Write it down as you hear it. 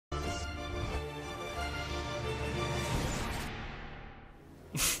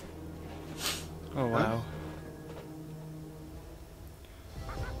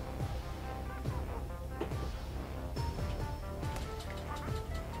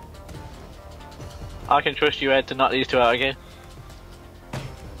I can trust you, Ed, to knock these two out again.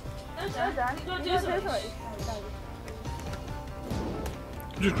 No, Dan. You gotta do something.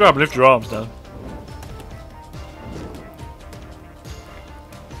 Just grab and lift your arms down.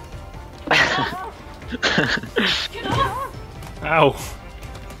 Get off! Ow.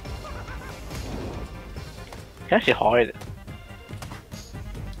 You can actually hide it.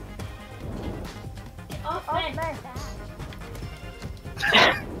 Get off me!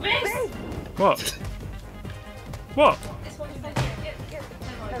 Rhys! What? What? This one's better.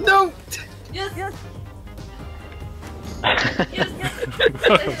 No! Yes! I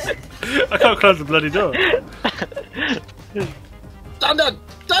can't close the bloody door. Done!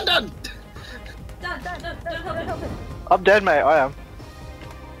 Dan, don't help him. I'm dead, mate. I am.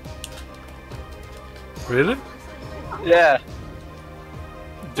 Really? Yeah.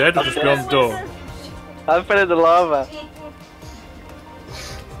 Dead or just beyond the door? I fell in the lava.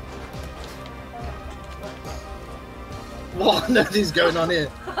 What on earth is going on here?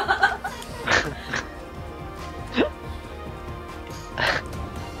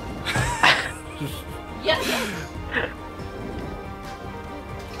 Yes!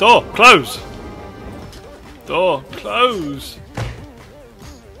 Door, close! Door, close!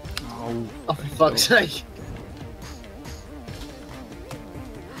 Oh, Oh, for fuck's sake.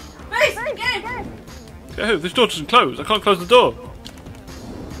 Rhys, get him! oh, this door doesn't close. I can't close the door.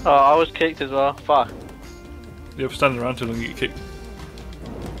 Oh, I was kicked as well. Fuck. You're standing around too long, you get kicked.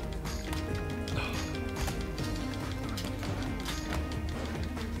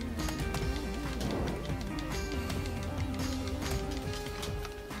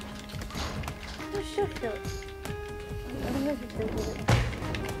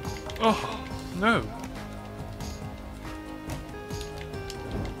 Oh, no.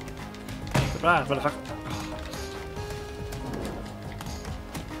 Bad motherfucker.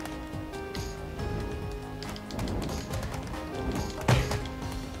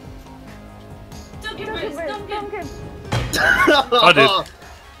 Dunk him, Rhys, dunk him! I did.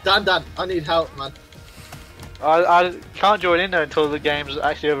 Dan, I need help, man. I can't join in there until the game's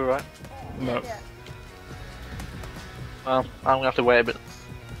actually over, right? No. Well, I'm gonna have to wait a bit.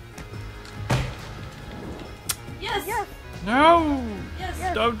 Yes! No!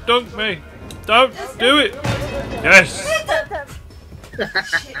 Yes! Don't dunk me! Don't Yes. do it! Yes!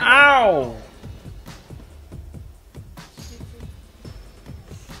 Ow!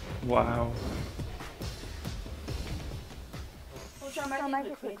 Wow. We'll try and make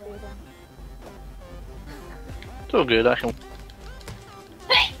it quick. It's all good, I can. See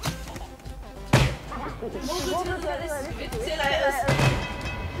you later.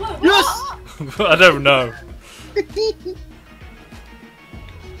 Whoa, Yes! I don't know.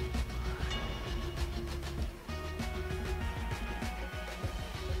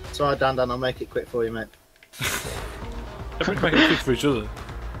 Sorry, Dan, I'll make it quick for you, mate. Everybody make it quick for each other.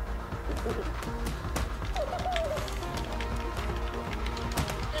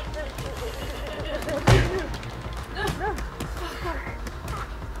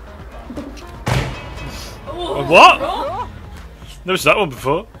 Oh, What? wrong? Never seen that one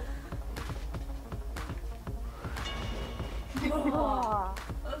before.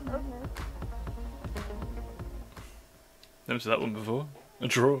 Never seen that one before. A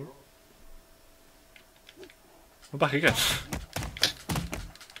draw. We're back again.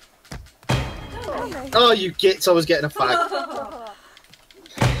 Oh, you gits, I was getting a fag.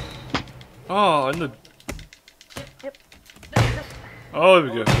 Oh, in the. Oh,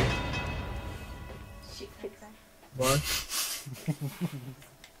 there we go. What?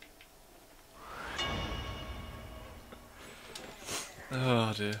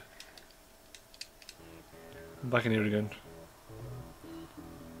 Oh dear. I'm back in here again.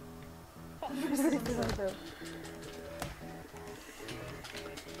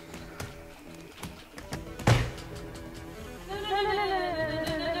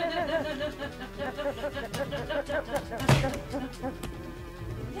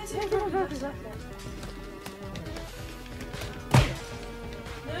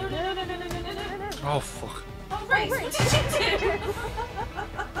 Oh fuck. Oh, Rhys, what did you do?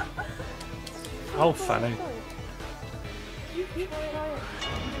 Oh Fanny.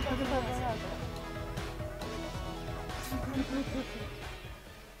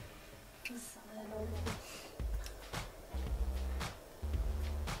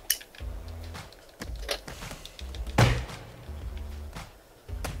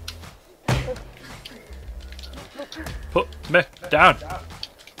 Put me down.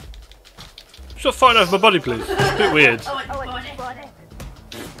 Stop fighting over my body, please. It's a bit weird.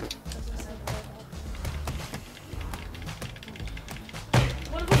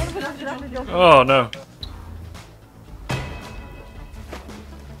 Oh no.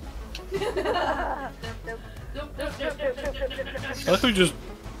 I like how you just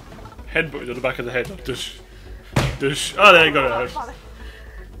headbutted on the back of the head. Like, dush. Dush. Oh, there you got it out.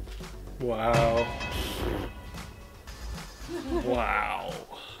 Wow. Wow.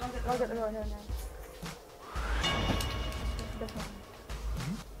 I'll get the right now.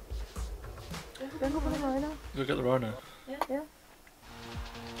 Don't go for the rhino. Go get the rhino. Yeah.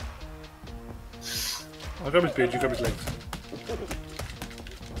 I'll grab his beard, you grab his legs.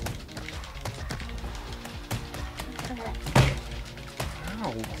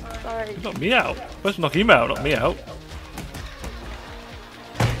 Ow. Sorry. You knocked me out. Let's knock him out, not me out.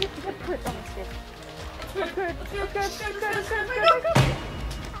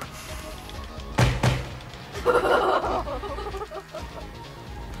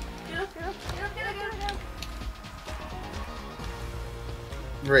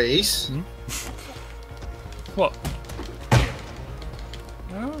 Rhys? Hmm? What?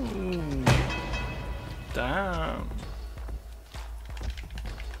 Oh. Damn.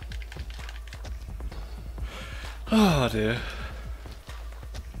 Oh dear.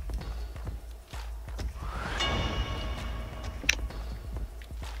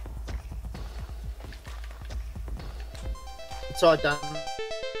 It's all done.